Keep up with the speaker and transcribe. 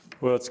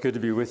Well, it's good to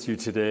be with you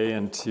today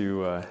and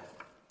to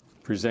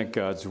present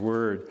God's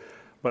Word.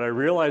 But I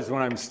realize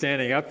when I'm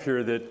standing up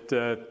here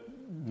that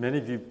many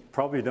of you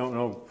probably don't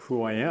know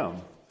who I am.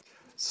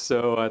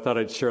 So I thought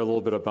I'd share a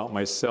little bit about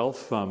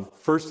myself.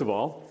 First of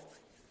all,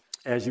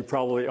 as you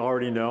probably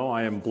already know,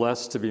 I am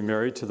blessed to be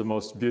married to the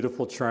most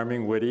beautiful,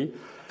 charming, witty,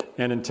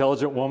 and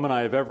intelligent woman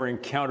I have ever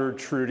encountered,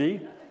 Trudy.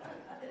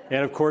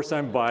 And of course,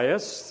 I'm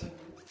biased.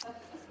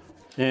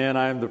 And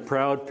I'm the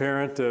proud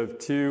parent of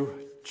 2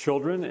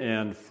 children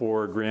and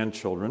 4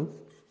 grandchildren.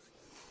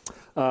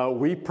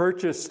 We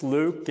purchased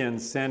Luke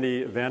and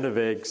Sandy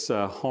Vandeveg's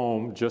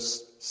home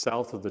just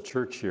south of the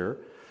church here,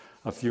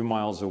 a few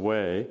miles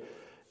away.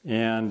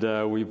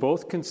 And we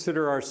both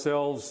consider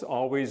ourselves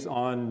always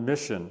on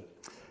mission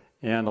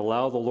and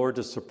allow the Lord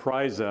to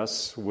surprise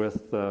us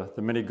with the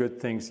many good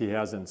things He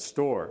has in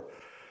store.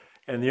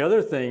 And the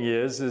other thing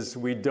is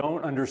we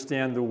don't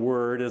understand the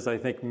word, as I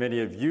think many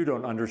of you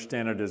don't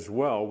understand it as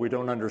well. We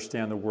don't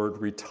understand the word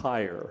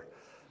retire.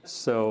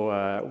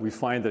 So we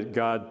find that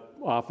God,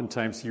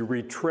 oftentimes, He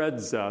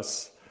retreads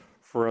us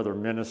for other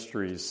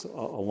ministries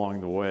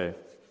along the way.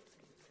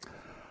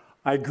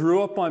 I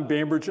grew up on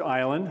Bainbridge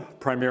Island,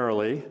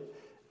 primarily,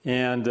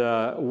 and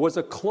was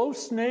a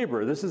close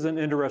neighbor. This is an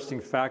interesting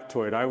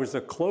factoid. I was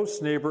a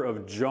close neighbor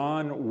of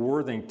John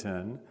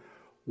Worthington,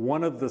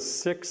 one of the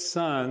 6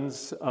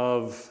 sons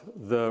of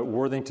the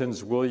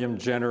Worthingtons, William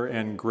Jenner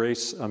and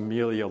Grace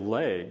Amelia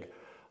Legg,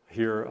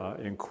 here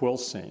in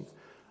Quilcene.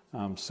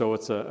 So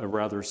it's a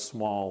rather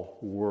small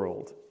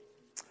world.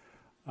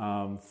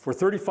 For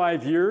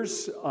 35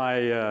 years,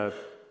 I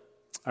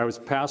was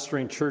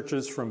pastoring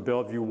churches from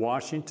Bellevue,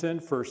 Washington,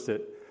 first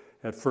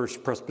at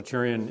First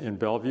Presbyterian in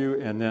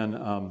Bellevue, and then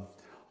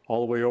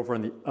all the way over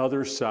on the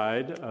other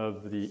side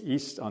of on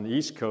the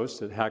East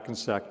Coast at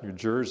Hackensack, New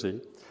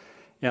Jersey.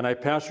 And I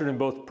pastored in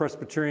both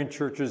Presbyterian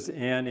churches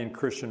and in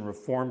Christian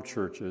Reformed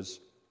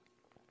churches.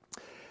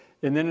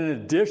 And then in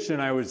addition,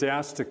 I was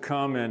asked to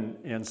come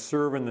and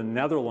serve in the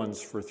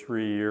Netherlands for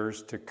 3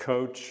 years to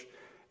coach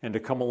and to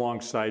come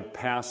alongside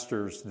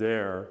pastors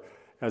there,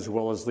 as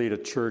well as lead a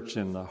church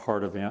in the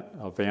heart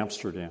of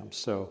Amsterdam.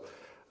 So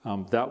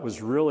that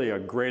was really a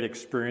great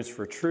experience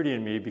for Trudy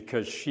and me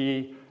because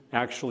she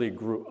actually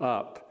grew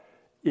up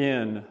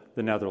in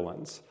the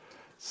Netherlands.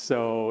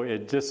 So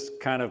it just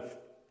kind of,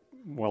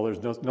 well,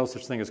 there's no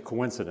such thing as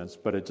coincidence,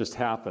 but it just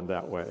happened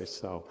that way.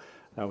 So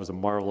that was a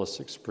marvelous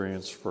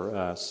experience for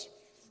us.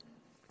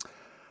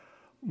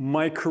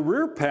 My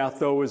career path,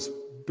 though, has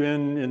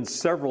been in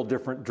several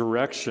different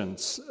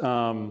directions.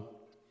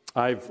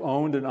 I've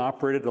owned and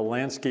operated a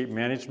landscape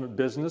management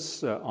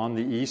business on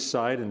the east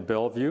side in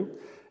Bellevue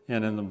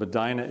and in the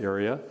Medina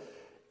area.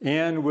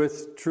 And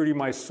with Trudy,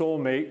 my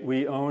soulmate,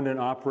 we owned and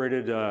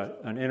operated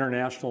an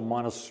international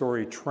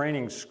Montessori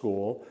training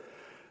school.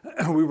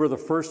 We were the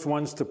first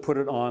ones to put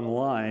it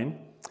online.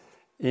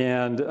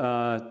 And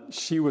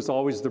she was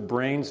always the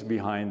brains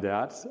behind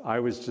that. I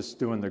was just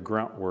doing the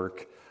grunt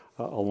work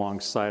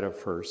alongside of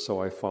her,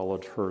 so I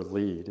followed her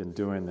lead in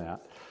doing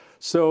that.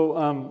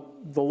 So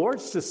the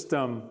Lord's just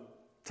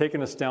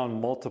taken us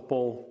down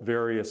multiple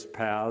various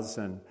paths,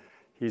 and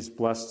He's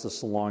blessed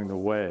us along the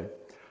way.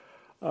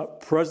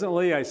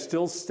 Presently, I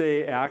still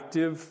stay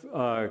active,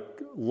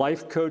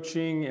 life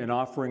coaching and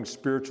offering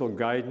spiritual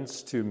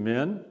guidance to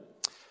men.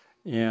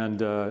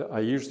 And I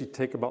usually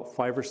take about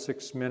 5 or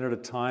 6 men at a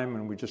time,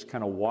 and we just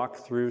kind of walk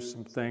through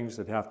some things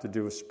that have to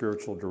do with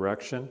spiritual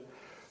direction.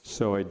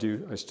 So I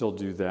still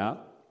do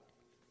that.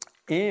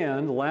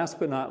 And last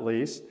but not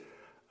least,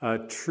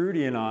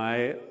 Trudy and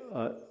I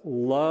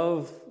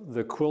love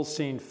the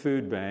Quilcene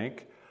Food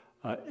Bank.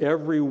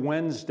 Every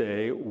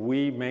Wednesday,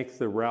 we make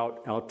the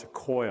route out to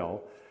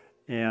Coyle,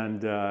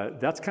 and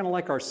that's kind of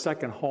like our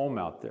second home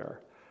out there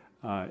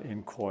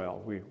in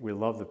Coyle. We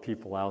love the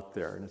people out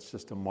there, and it's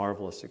just a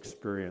marvelous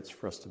experience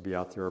for us to be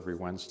out there every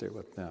Wednesday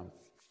with them.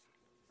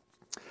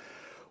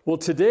 Well,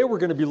 today we're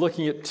going to be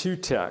looking at 2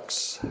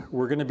 texts.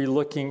 We're going to be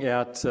looking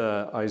at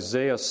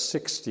Isaiah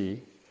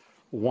 60,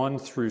 1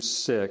 through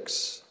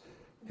 6,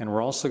 and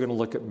we're also going to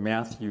look at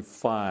Matthew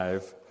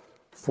 5,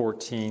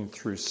 14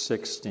 through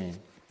 16.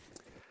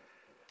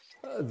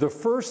 The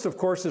first, of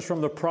course, is from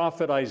the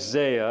prophet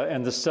Isaiah,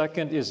 and the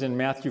second is in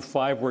Matthew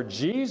 5, where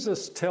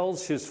Jesus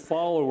tells His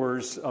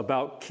followers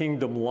about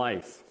kingdom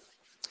life.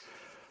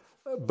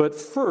 But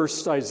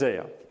first,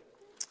 Isaiah.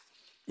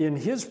 In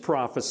his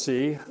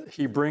prophecy,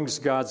 he brings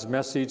God's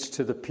message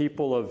to the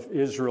people of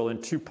Israel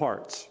in 2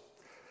 parts.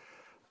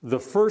 The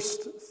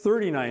first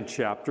 39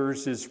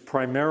 chapters is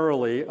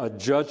primarily a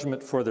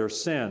judgment for their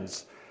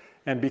sins.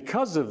 And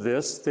because of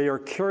this, they are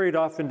carried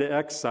off into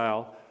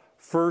exile,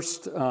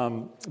 first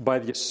by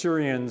the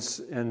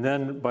Assyrians and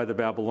then by the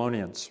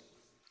Babylonians.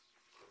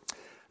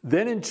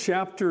 Then in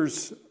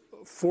chapters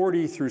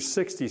 40 through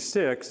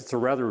 66, it's a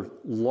rather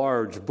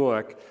large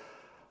book,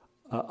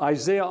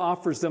 Isaiah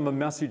offers them a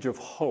message of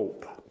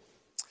hope.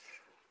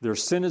 Their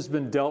sin has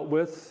been dealt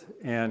with,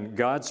 and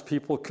God's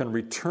people can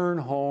return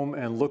home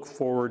and look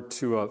forward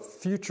to a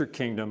future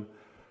kingdom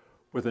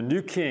with a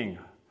new king,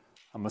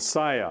 a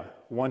Messiah,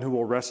 one who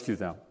will rescue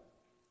them.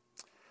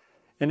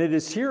 And it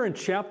is here in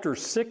chapter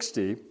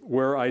 60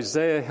 where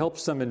Isaiah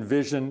helps them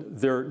envision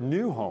their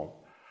new home,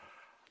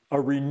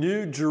 a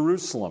renewed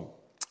Jerusalem,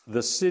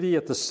 the city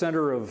at the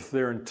center of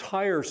their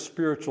entire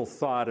spiritual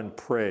thought and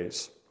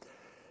praise.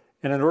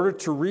 And in order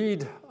to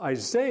read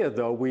Isaiah,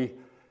 though,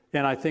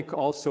 and I think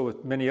also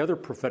with many other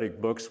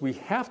prophetic books, we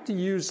have to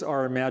use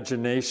our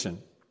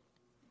imagination.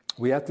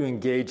 We have to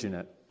engage in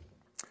it.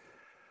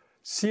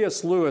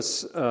 C.S.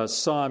 Lewis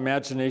saw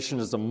imagination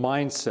as a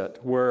mindset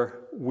where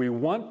we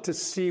want to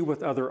see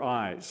with other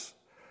eyes.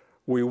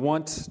 We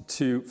want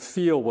to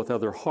feel with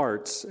other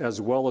hearts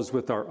as well as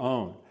with our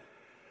own.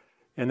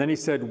 And then he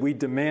said, we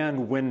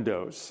demand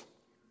windows.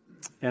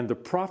 And the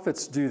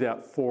prophets do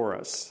that for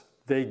us.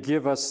 They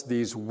give us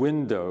these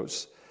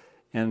windows.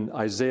 And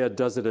Isaiah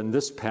does it in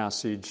this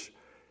passage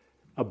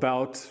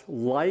about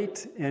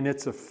light and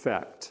its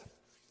effect.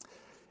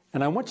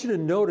 And I want you to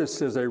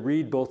notice as I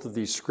read both of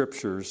these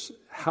scriptures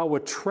how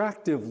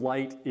attractive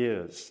light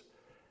is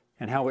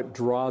and how it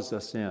draws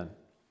us in.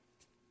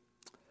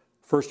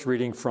 First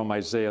reading from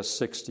Isaiah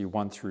 60,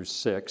 1 through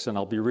 6, and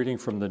I'll be reading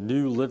from the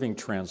New Living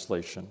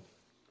Translation.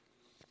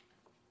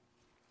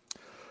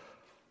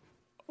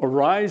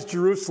 Arise,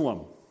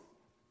 Jerusalem,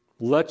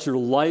 let your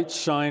light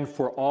shine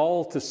for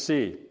all to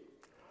see,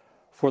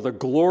 for the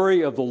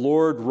glory of the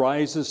Lord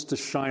rises to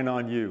shine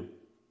on you.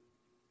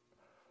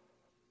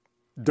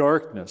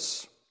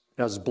 Darkness,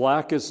 as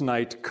black as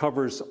night,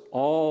 covers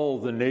all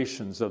the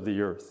nations of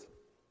the earth.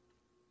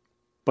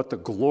 But the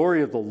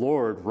glory of the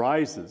Lord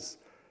rises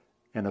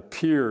and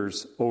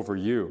appears over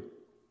you.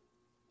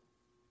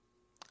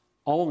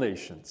 All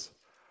nations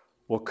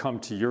will come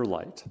to your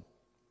light.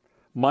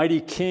 Mighty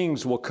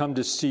kings will come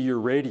to see your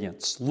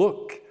radiance.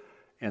 Look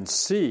and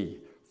see,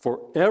 for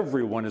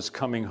everyone is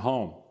coming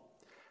home.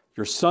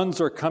 Your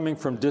sons are coming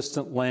from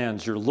distant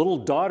lands. Your little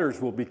daughters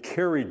will be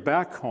carried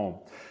back home.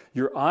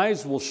 Your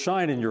eyes will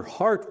shine and your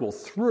heart will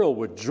thrill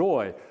with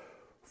joy,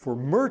 for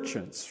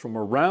merchants from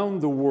around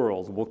the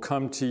world will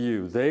come to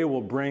you. They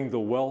will bring the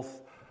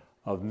wealth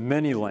of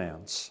many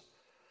lands.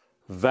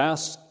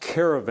 Vast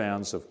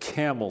caravans of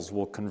camels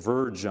will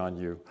converge on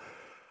you.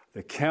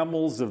 The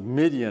camels of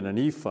Midian and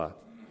Ephah.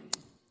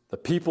 The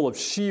people of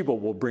Sheba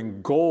will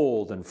bring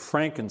gold and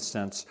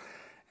frankincense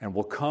and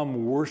will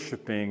come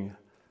worshiping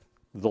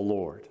the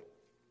Lord.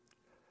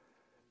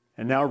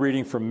 And now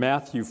reading from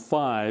Matthew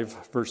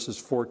 5, verses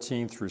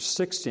 14 through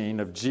 16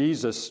 of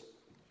Jesus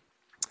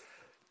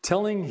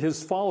telling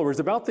his followers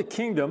about the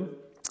kingdom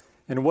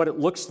and what it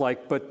looks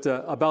like, but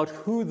about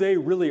who they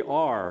really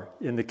are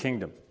in the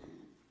kingdom.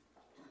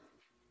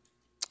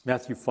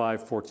 Matthew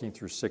 5, 14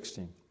 through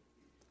 16.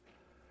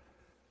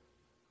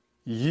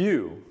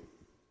 You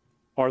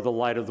are the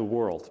light of the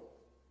world,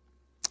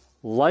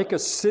 like a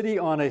city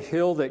on a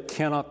hill that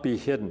cannot be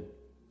hidden.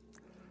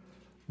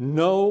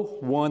 No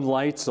one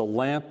lights a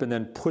lamp and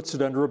then puts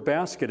it under a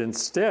basket.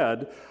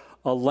 Instead,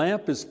 a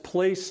lamp is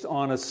placed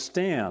on a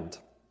stand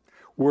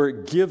where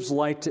it gives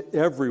light to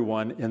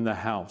everyone in the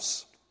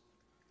house.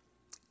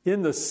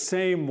 In the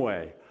same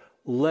way,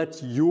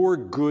 let your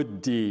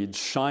good deeds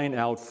shine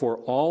out for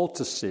all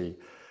to see,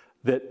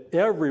 that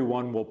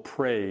everyone will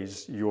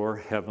praise your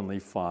heavenly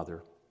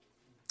Father.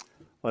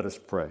 Let us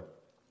pray.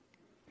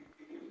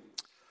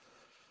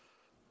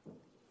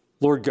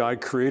 Lord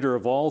God, creator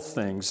of all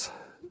things,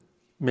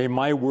 may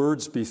my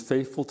words be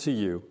faithful to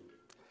you.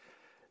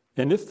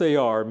 And if they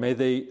are, may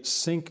they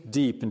sink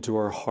deep into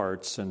our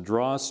hearts and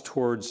draw us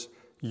towards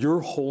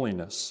your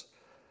holiness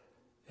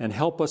and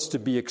help us to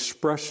be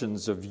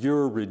expressions of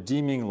your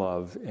redeeming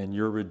love and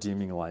your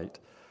redeeming light.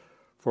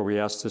 For we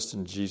ask this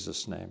in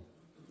Jesus' name.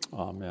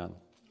 Amen.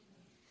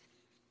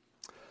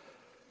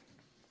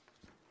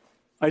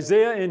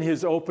 Isaiah, in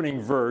his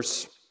opening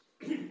verse,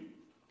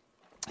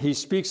 he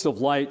speaks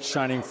of light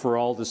shining for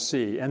all to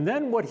see. And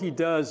then what he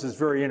does is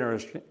very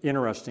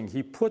interesting.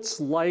 He puts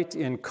light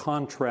in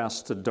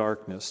contrast to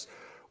darkness,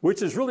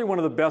 which is really one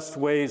of the best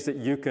ways that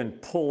you can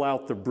pull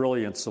out the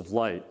brilliance of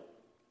light.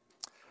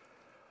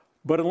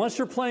 But unless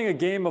you're playing a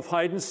game of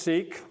hide and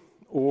seek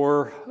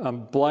or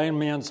blind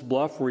man's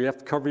bluff where you have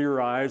to cover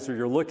your eyes, or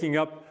you're looking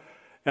up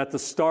at the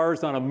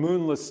stars on a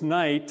moonless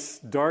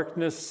night,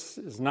 darkness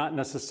is not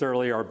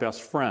necessarily our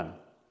best friend.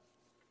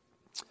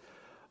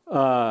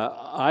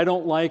 I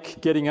don't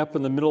like getting up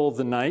in the middle of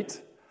the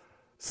night,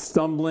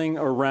 stumbling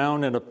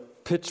around in a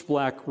pitch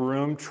black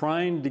room,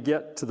 trying to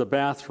get to the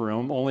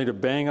bathroom, only to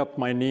bang up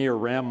my knee or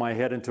ram my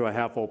head into a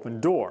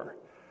half-open door.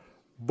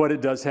 But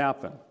it does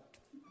happen.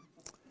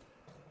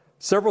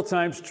 Several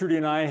times, Trudy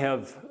and I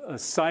have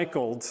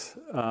cycled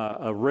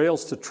a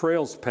Rails to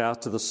Trails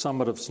path to the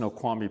summit of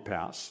Snoqualmie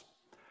Pass.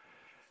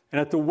 And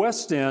at the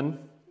west end,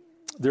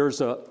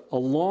 there's a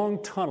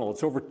long tunnel.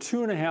 It's over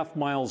 2.5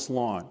 miles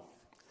long.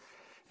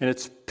 And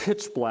it's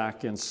pitch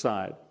black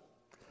inside.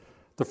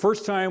 The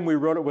first time we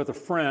rode it with a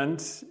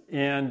friend,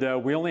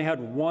 and we only had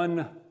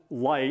one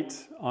light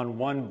on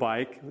one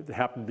bike. It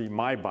happened to be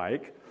my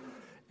bike.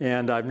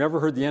 And I've never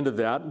heard the end of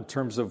that in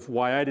terms of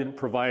why I didn't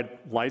provide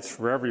lights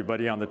for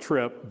everybody on the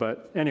trip.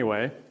 But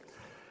anyway,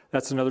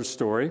 that's another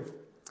story.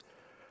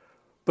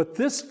 But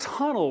this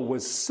tunnel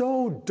was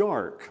so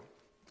dark,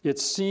 it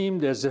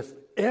seemed as if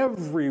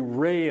every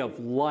ray of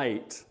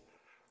light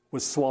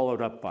was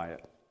swallowed up by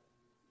it.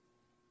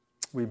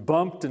 We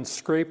bumped and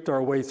scraped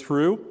our way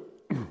through,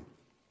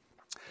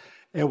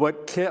 and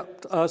what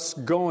kept us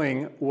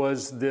going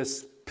was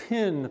this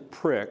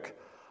pinprick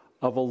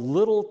of a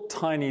little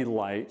tiny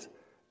light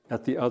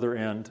at the other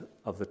end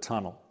of the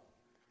tunnel.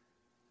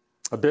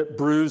 A bit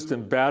bruised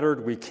and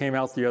battered, we came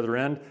out the other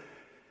end,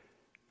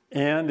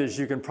 and as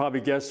you can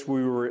probably guess,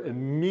 we were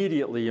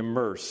immediately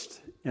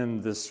immersed in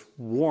this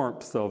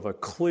warmth of a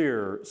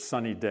clear,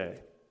 sunny day.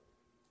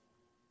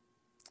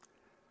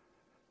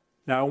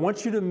 Now, I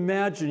want you to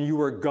imagine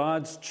you are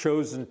God's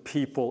chosen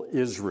people,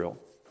 Israel.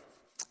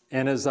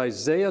 And as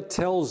Isaiah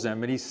tells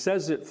them, and he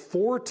says it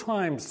 4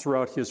 times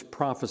throughout his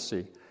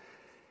prophecy,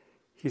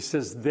 he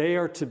says they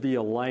are to be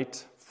a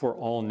light for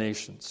all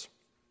nations.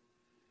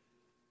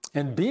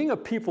 And being a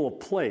people of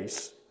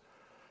place,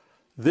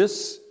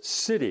 this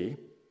city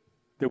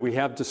that we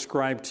have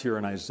described here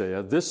in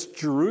Isaiah, this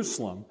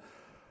Jerusalem,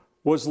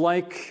 was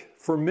like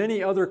for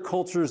many other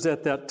cultures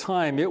at that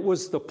time, it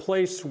was the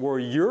place where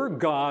your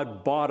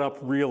God bought up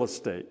real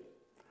estate.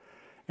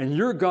 And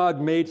your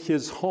God made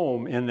his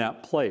home in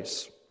that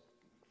place.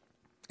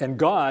 And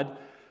God,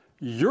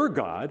 your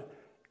God,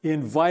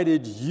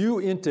 invited you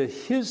into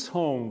his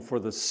home for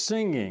the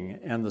singing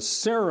and the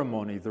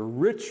ceremony, the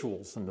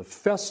rituals and the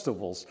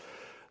festivals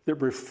that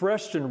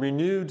refreshed and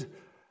renewed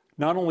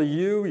not only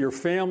you, your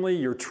family,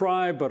 your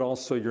tribe, but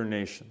also your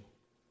nation.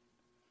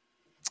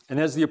 And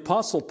as the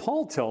Apostle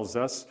Paul tells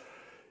us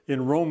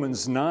in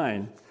Romans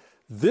 9,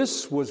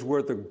 this was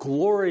where the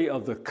glory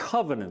of the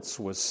covenants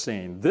was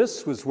seen.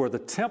 This was where the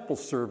temple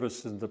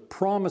service and the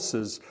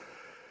promises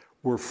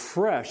were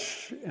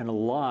fresh and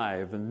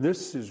alive, and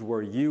this is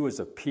where you as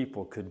a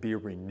people could be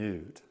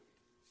renewed.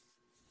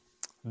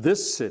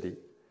 This city,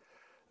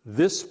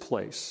 this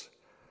place,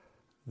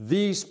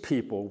 these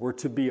people were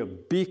to be a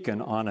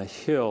beacon on a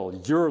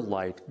hill, your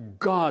light,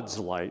 God's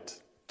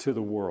light to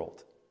the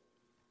world.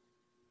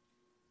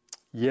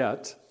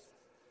 Yet,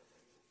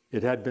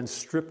 it had been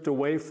stripped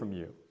away from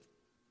you.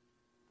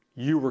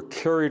 You were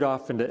carried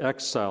off into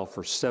exile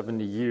for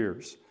 70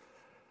 years.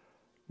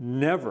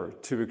 Never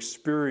to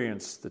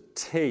experience the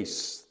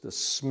tastes, the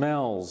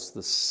smells,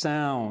 the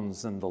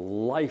sounds, and the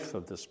life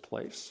of this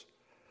place.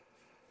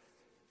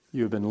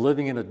 You have been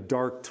living in a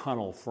dark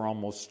tunnel for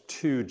almost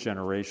 2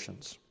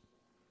 generations.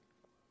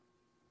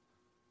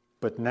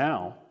 But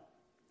now,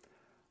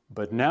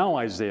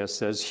 Isaiah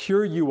says,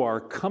 here you are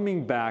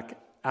coming back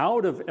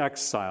out of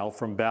exile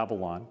from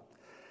Babylon,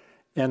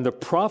 and the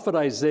prophet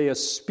Isaiah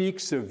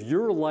speaks of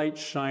your light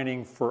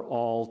shining for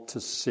all to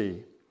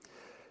see.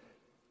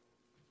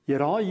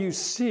 Yet all you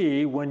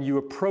see when you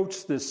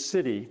approach this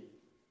city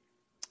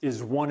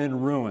is one in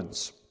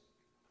ruins.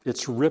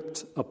 It's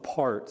ripped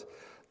apart.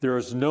 There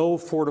is no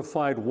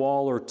fortified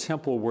wall or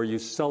temple where you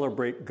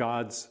celebrate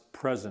God's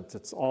presence.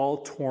 It's all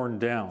torn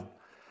down,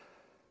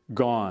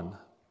 gone,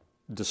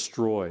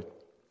 destroyed.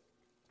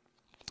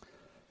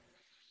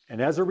 And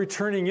as a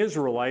returning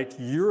Israelite,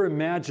 your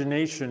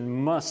imagination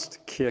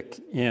must kick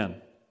in.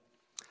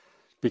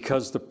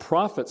 Because the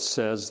prophet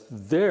says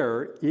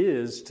there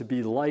is to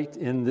be light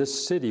in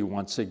this city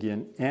once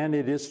again, and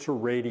it is to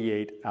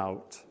radiate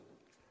out.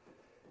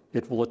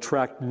 It will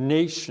attract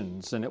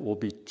nations, and it will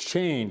be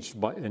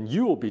changed by, and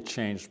you will be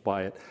changed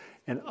by it,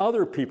 and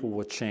other people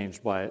will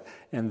change by it,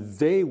 and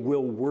they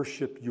will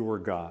worship your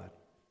God.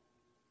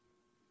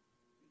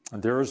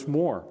 And there is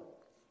more.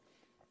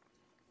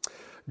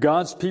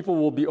 God's people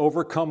will be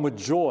overcome with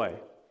joy.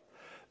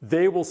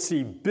 They will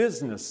see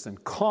business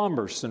and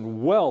commerce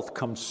and wealth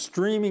come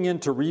streaming in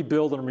to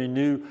rebuild and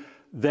renew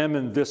them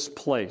in this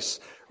place.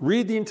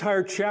 Read the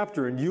entire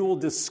chapter and you will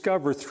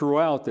discover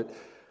throughout that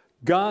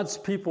God's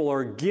people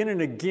are again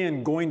and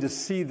again going to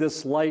see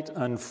this light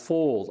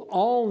unfold.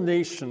 All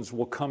nations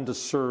will come to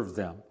serve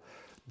them.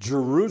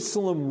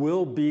 Jerusalem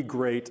will be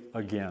great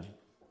again.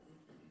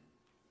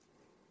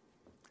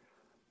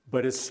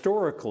 But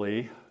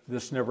historically,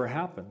 this never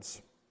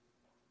happens.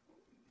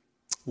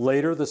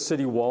 Later, the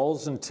city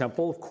walls and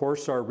temple, of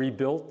course, are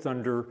rebuilt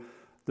under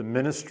the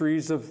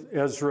ministries of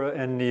Ezra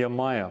and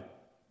Nehemiah.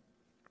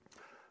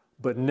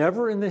 But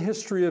never in the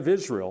history of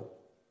Israel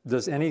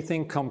does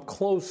anything come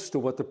close to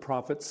what the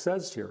prophet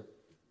says here.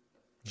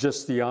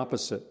 Just the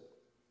opposite.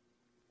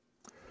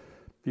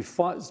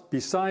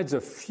 Besides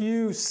a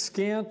few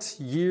scant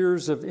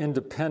years of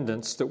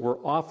independence that were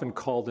often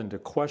called into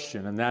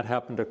question, and that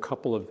happened a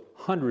couple of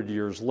 100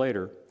 years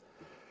later,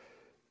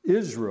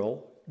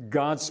 Israel,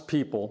 God's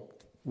people,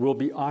 will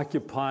be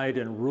occupied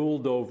and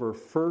ruled over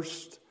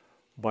first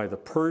by the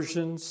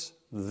Persians,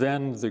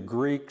 then the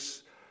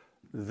Greeks,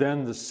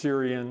 then the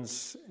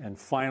Syrians, and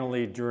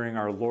finally, during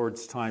our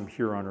Lord's time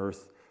here on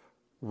earth,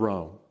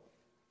 Rome.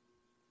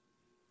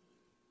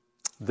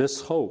 This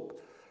hope,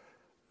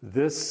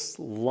 this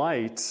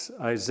light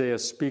Isaiah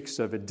speaks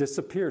of, it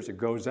disappears, it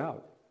goes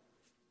out,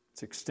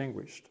 it's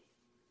extinguished.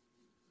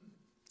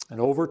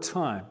 And over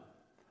time,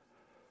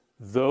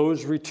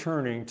 those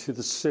returning to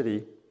the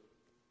city,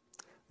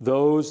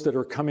 those that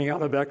are coming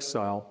out of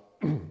exile,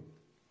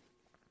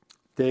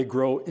 they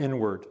grow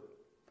inward.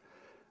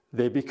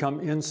 They become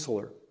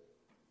insular.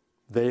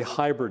 They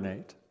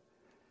hibernate.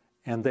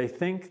 And they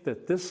think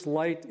that this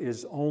light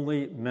is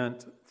only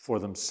meant for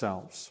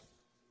themselves.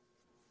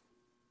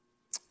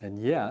 And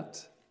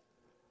yet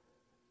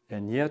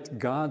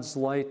God's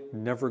light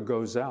never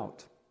goes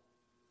out.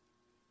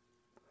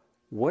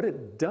 What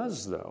it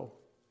does, though,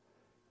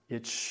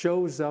 it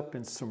shows up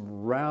in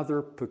some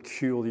rather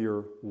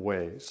peculiar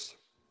ways,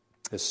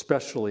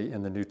 especially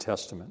in the New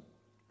Testament.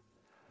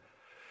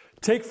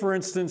 Take, for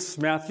instance,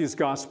 Matthew's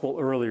Gospel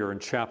earlier in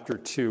chapter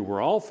 2.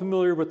 We're all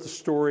familiar with the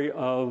story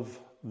of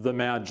the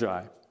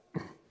Magi.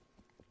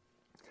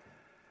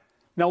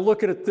 Now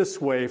look at it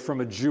this way from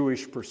a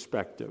Jewish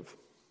perspective.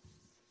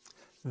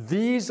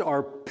 These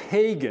are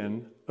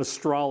pagan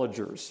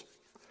astrologers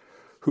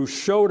who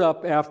showed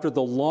up after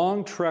the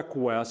long trek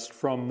west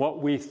from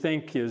what we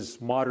think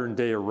is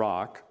modern-day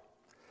Iraq.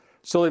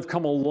 So they've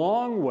come a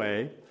long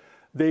way.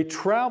 They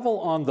travel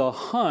on the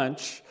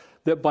hunch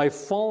that by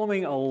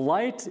following a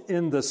light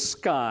in the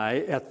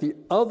sky at the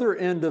other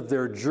end of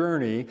their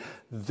journey,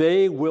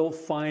 they will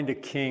find a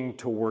king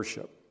to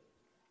worship.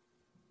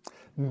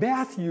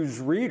 Matthew's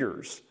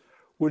readers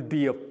would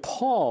be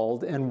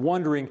appalled and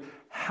wondering,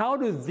 how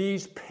do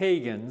these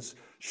pagans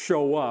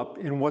show up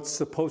in what's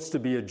supposed to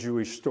be a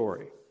Jewish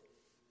story?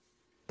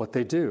 But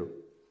they do.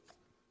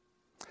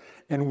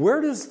 And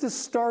where does this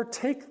star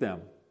take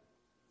them?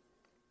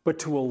 But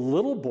to a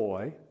little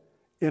boy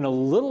in a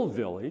little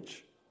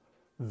village,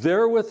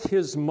 there with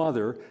his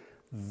mother.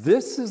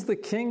 This is the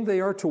king they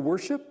are to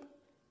worship?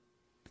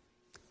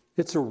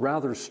 It's a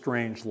rather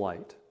strange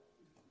light.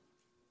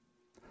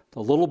 The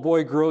little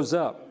boy grows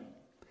up.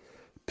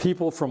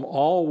 People from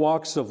all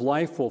walks of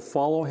life will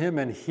follow him,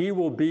 and he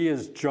will be,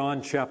 as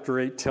John chapter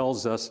 8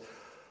 tells us,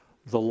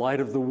 the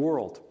light of the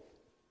world.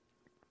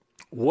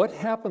 What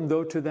happened,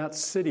 though, to that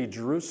city,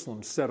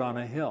 Jerusalem, set on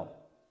a hill?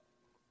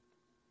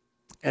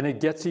 And it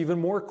gets even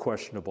more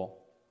questionable.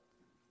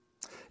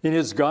 In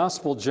his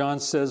gospel, John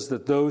says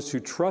that those who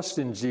trust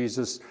in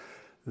Jesus,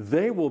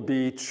 they will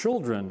be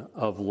children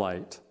of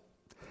light.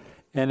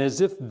 And as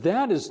if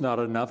that is not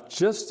enough,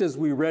 just as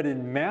we read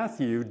in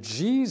Matthew,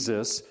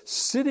 Jesus,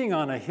 sitting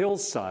on a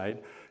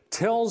hillside,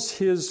 tells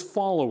his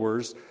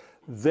followers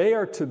they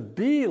are to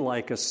be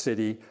like a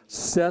city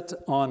set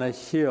on a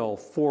hill.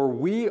 For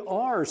we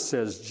are,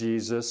 says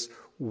Jesus,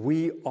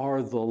 we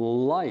are the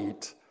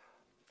light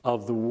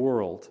of the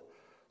world,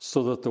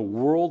 so that the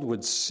world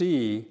would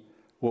see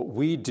what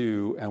we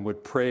do and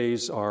would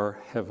praise our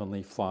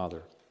Heavenly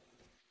Father.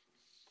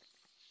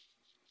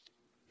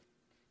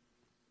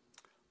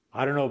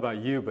 I don't know about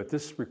you, but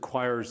this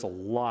requires a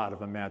lot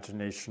of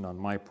imagination on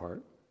my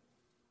part.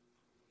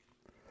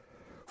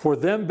 For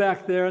them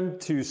back then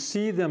to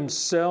see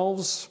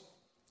themselves,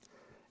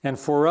 and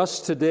for us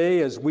today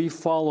as we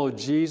follow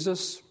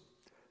Jesus,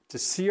 to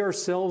see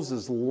ourselves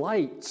as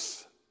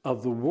lights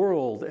of the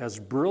world, as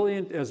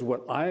brilliant as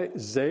what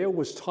Isaiah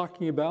was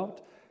talking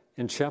about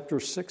in chapter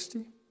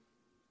 60.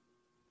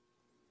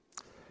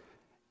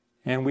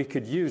 And we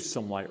could use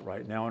some light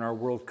right now in our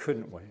world,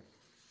 couldn't we?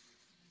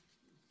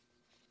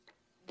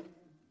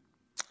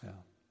 Yeah.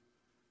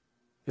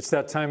 It's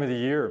that time of the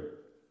year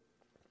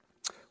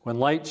when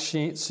light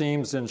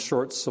seems in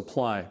short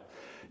supply.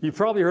 You've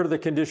probably heard of the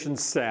condition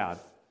SAD,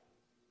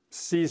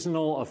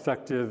 seasonal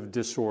affective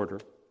disorder.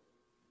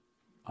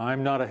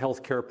 I'm not a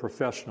healthcare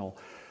professional,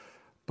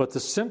 but the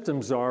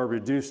symptoms are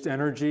reduced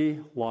energy,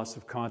 loss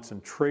of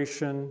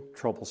concentration,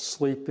 trouble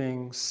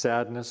sleeping,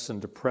 sadness,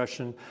 and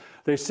depression.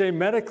 They say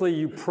medically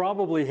you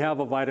probably have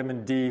a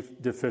vitamin D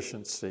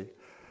deficiency,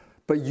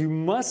 but you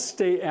must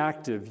stay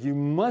active. You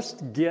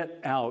must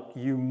get out.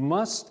 You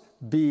must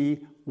be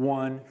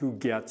one who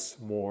gets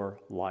more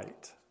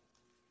light.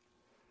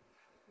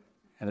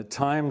 And at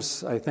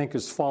times, I think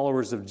as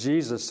followers of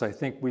Jesus, I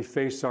think we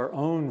face our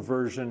own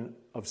version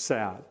of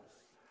SAD.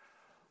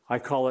 I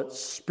call it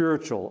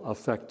spiritual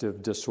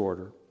affective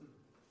disorder.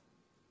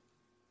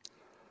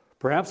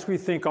 Perhaps we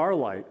think our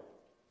light,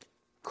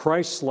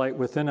 Christ's light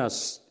within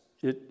us,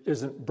 it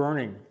isn't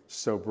burning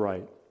so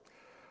bright.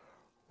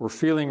 We're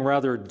feeling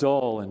rather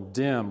dull and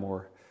dim,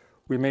 or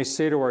we may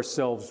say to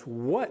ourselves,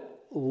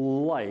 what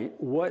light,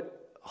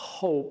 what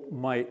hope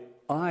might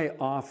I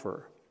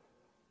offer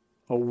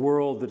a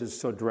world that is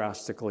so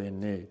drastically in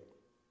need?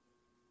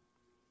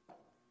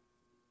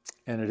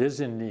 And it is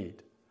in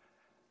need.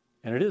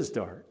 And it is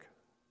dark.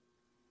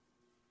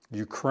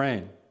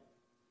 Ukraine,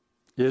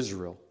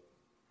 Israel,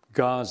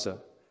 Gaza,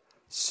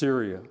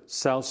 Syria,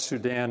 South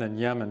Sudan, and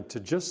Yemen, to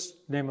just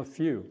name a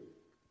few.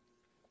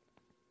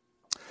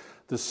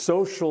 The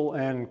social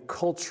and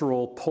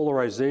cultural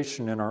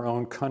polarization in our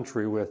own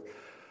country with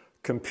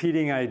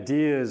competing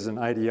ideas and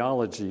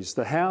ideologies,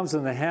 the haves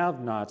and the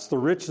have-nots, the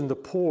rich and the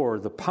poor,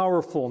 the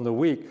powerful and the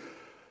weak,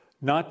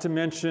 not to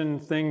mention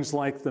things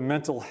like the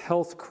mental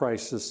health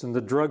crisis and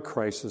the drug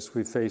crisis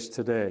we face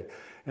today.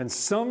 And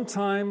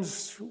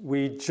sometimes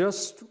we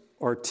just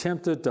are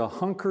tempted to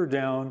hunker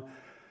down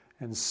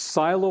and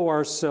silo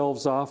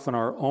ourselves off in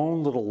our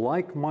own little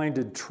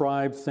like-minded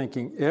tribe,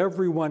 thinking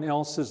everyone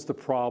else is the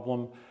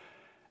problem,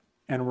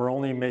 and we're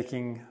only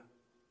making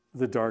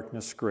the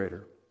darkness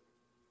greater.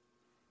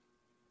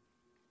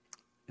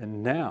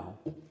 And now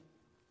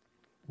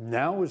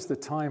is the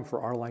time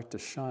for our light to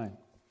shine.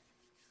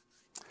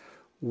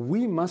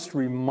 We must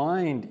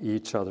remind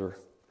each other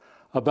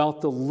about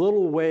the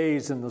little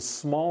ways in the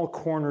small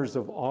corners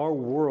of our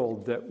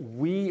world that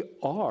we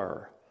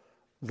are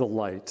the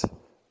light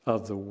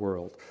of the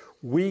world.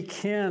 We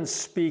can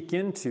speak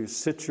into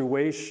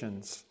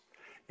situations,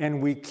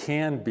 and we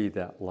can be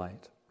that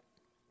light.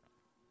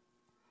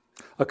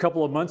 A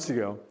couple of months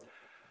ago,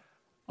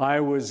 I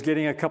was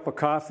getting a cup of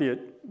coffee at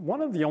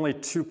one of the only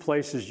two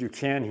places you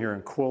can here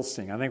in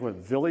Quilcing. I think with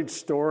Village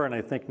Store and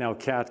I think now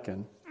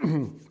Catkin.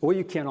 Well,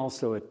 you can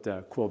also at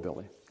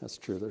Quillbilly. That's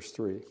true, there's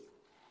three.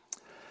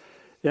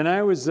 And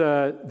I was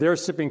there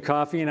sipping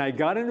coffee, and I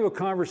got into a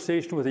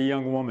conversation with a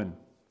young woman,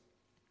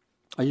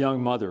 a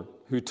young mother,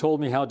 who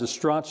told me how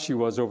distraught she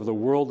was over the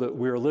world that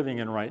we're living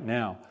in right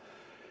now.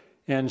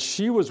 And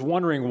she was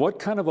wondering what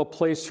kind of a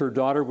place her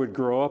daughter would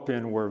grow up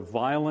in where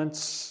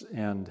violence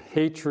and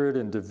hatred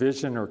and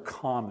division are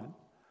common.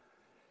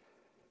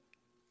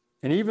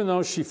 And even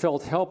though she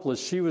felt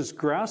helpless, she was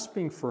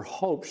grasping for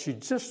hope. She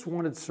just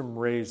wanted some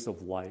rays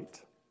of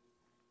light.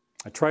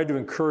 I tried to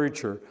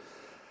encourage her,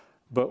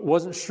 but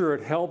wasn't sure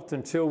it helped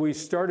until we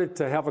started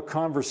to have a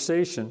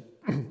conversation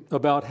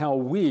about how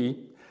we,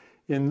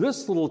 in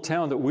this little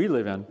town that we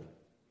live in,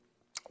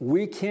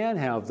 we can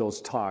have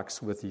those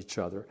talks with each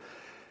other.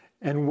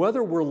 And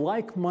whether we're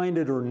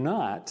like-minded or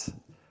not,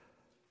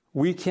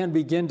 we can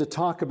begin to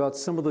talk about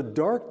some of the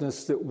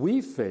darkness that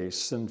we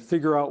face and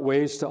figure out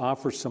ways to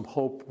offer some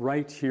hope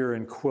right here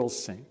in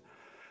Quilcing.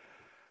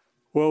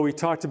 Well, we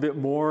talked a bit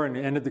more and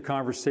ended the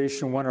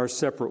conversation, went our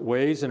separate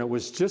ways, and it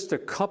was just a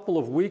couple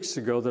of weeks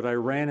ago that I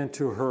ran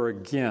into her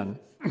again.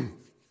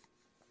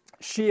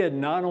 She had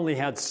not only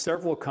had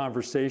several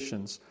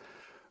conversations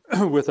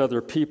with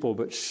other people,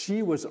 but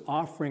she was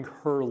offering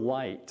her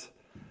light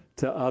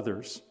to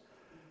others.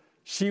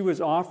 She was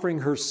offering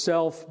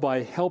herself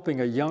by helping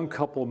a young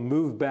couple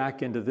move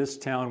back into this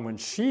town when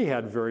she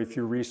had very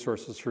few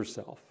resources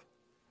herself.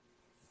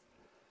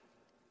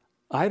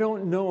 I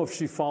don't know if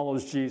she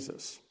follows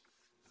Jesus,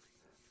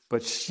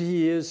 but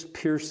she is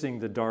piercing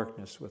the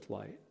darkness with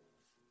light.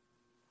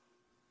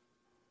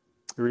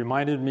 It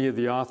reminded me of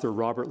the author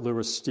Robert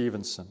Louis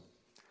Stevenson.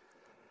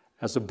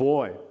 As a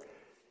boy,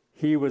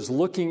 he was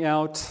looking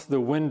out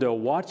the window,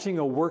 watching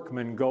a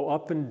workman go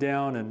up and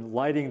down and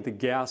lighting the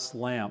gas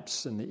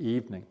lamps in the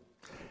evening.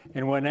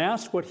 And when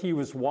asked what he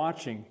was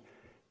watching,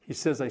 he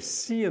says, "I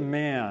see a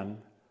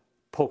man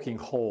poking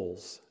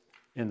holes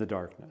in the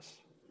darkness."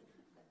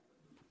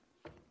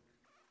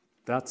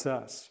 That's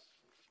us,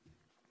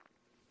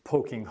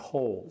 poking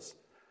holes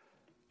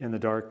in the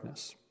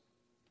darkness.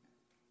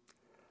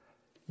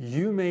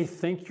 You may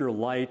think your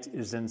light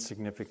is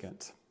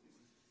insignificant,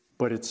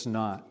 but it's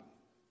not.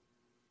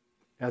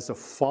 As a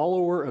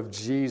follower of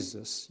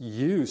Jesus,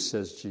 you,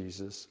 says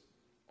Jesus,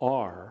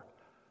 are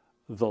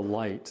the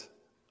light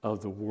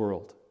of the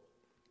world.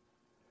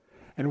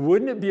 And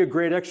wouldn't it be a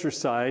great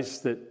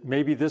exercise that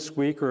maybe this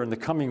week or in the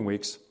coming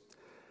weeks,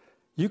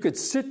 you could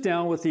sit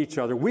down with each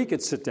other, we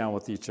could sit down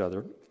with each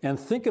other, and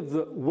think of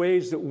the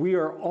ways that we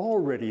are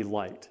already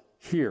light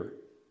here.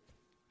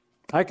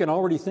 I can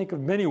already think of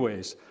many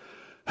ways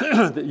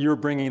that you're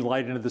bringing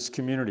light into this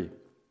community.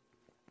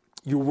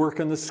 You work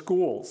in the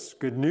schools,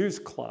 good news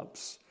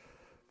clubs,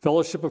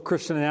 Fellowship of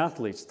Christian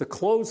Athletes, the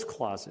clothes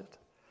closet,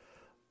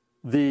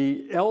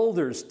 the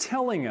elders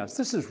telling us,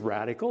 this is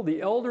radical,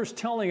 the elders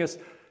telling us,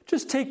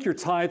 just take your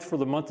tithe for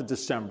the month of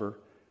December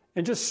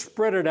and just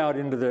spread it out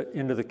into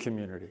the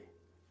community.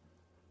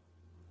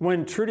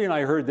 When Trudy and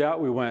I heard that,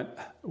 we went,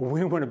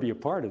 we want to be a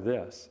part of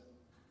this.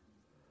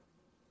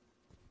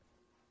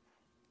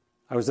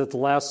 I was at the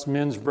last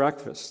men's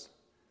breakfast.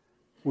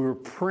 We were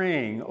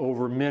praying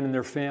over men and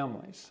their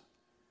families.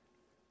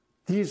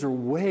 These are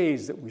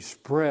ways that we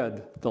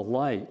spread the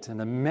light and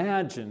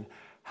imagine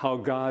how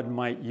God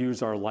might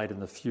use our light in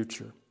the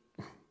future.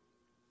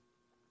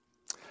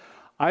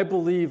 I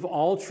believe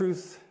all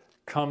truth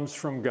comes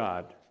from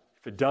God.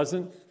 If it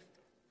doesn't,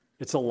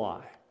 it's a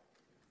lie.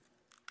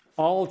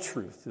 All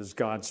truth is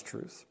God's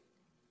truth.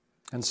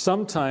 And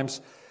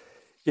sometimes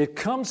it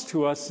comes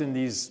to us in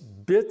these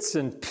bits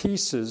and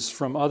pieces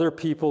from other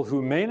people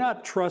who may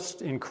not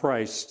trust in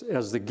Christ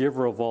as the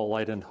giver of all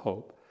light and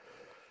hope.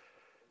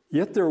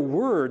 Yet their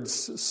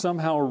words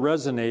somehow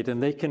resonate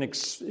and they can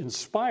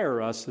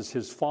inspire us as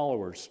his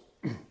followers.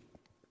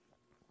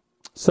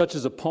 Such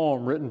as a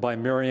poem written by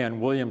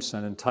Marianne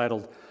Williamson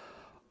entitled,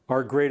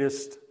 "Our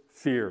Greatest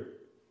Fear."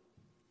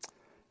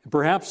 And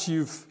perhaps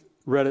you've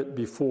read it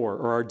before,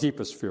 or Our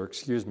Deepest Fear,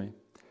 excuse me.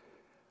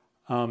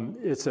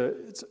 It's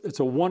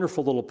a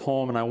wonderful little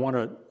poem, and I want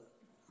to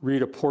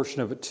read a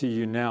portion of it to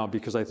you now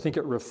because I think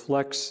it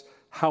reflects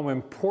how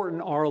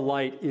important our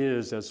light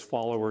is as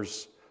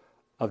followers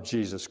of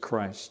Jesus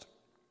Christ.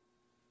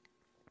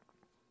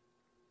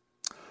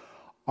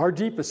 Our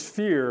deepest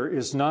fear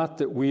is not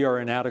that we are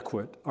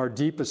inadequate. Our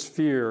deepest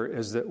fear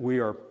is that we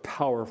are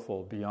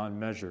powerful beyond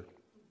measure.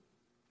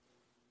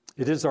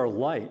 It is our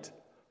light,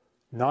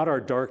 not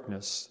our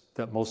darkness,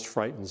 that most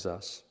frightens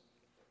us.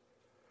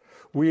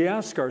 We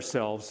ask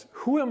ourselves,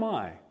 who am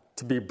I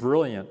to be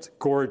brilliant,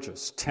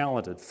 gorgeous,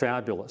 talented,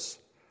 fabulous?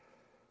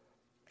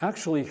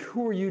 Actually,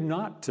 who are you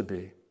not to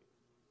be?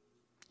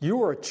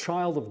 You are a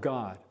child of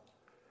God.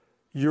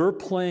 Your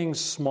playing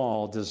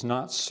small does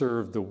not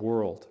serve the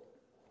world.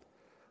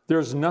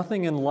 There's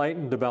nothing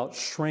enlightened about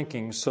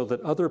shrinking so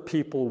that other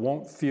people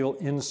won't feel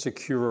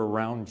insecure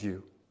around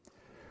you.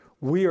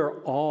 We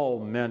are all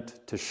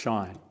meant to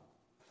shine,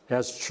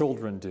 as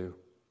children do.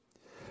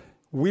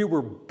 We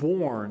were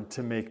born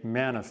to make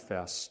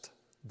manifest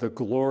the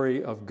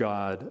glory of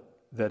God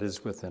that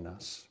is within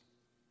us.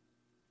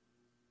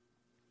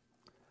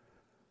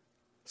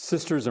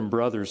 Sisters and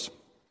brothers,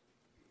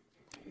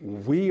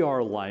 we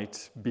are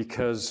light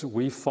because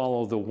we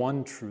follow the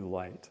one true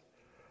light.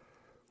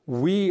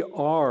 We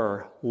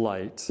are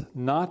light,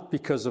 not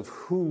because of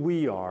who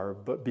we are,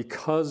 but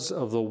because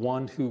of the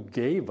one who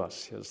gave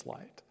us his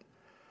light.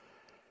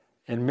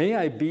 And may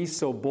I be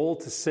so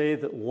bold to say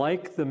that,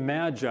 like the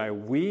Magi,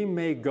 we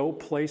may go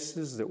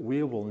places that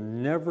we will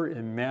never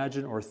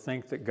imagine or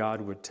think that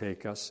God would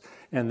take us.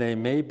 And they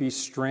may be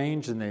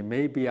strange and they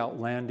may be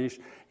outlandish,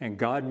 and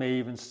God may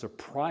even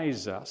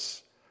surprise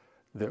us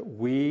that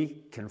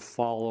we can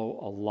follow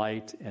a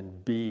light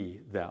and be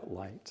that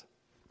light.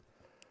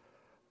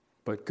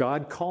 But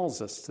God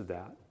calls us to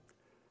that,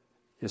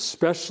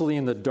 especially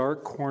in the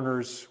dark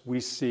corners we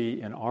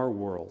see in our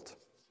world.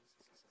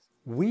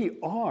 We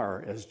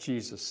are, as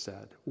Jesus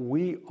said,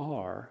 we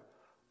are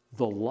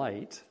the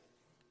light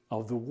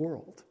of the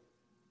world.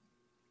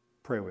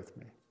 Pray with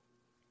me.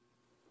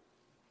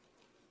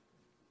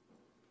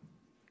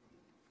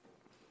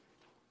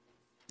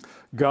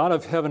 God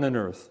of heaven and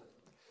earth,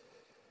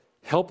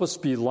 help us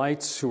be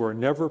lights who are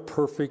never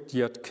perfect,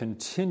 yet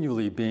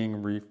continually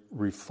being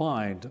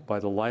refined by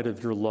the light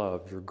of your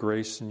love, your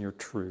grace, and your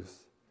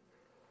truth.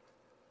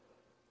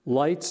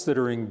 Lights that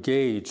are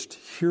engaged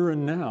here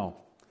and now.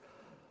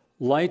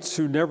 Lights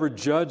who never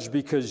judge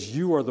because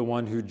you are the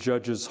one who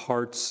judges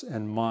hearts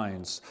and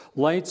minds.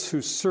 Lights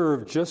who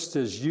serve just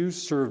as you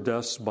served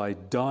us by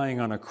dying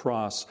on a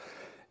cross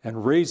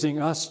and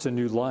raising us to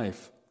new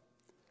life.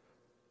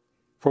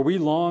 For we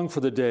long for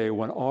the day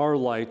when our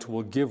light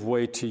will give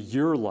way to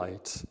your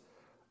light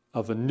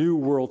of a new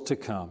world to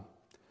come.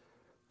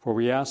 For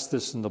we ask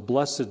this in the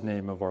blessed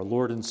name of our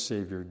Lord and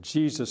Savior,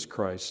 Jesus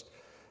Christ,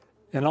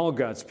 and all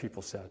God's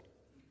people said,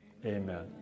 Amen.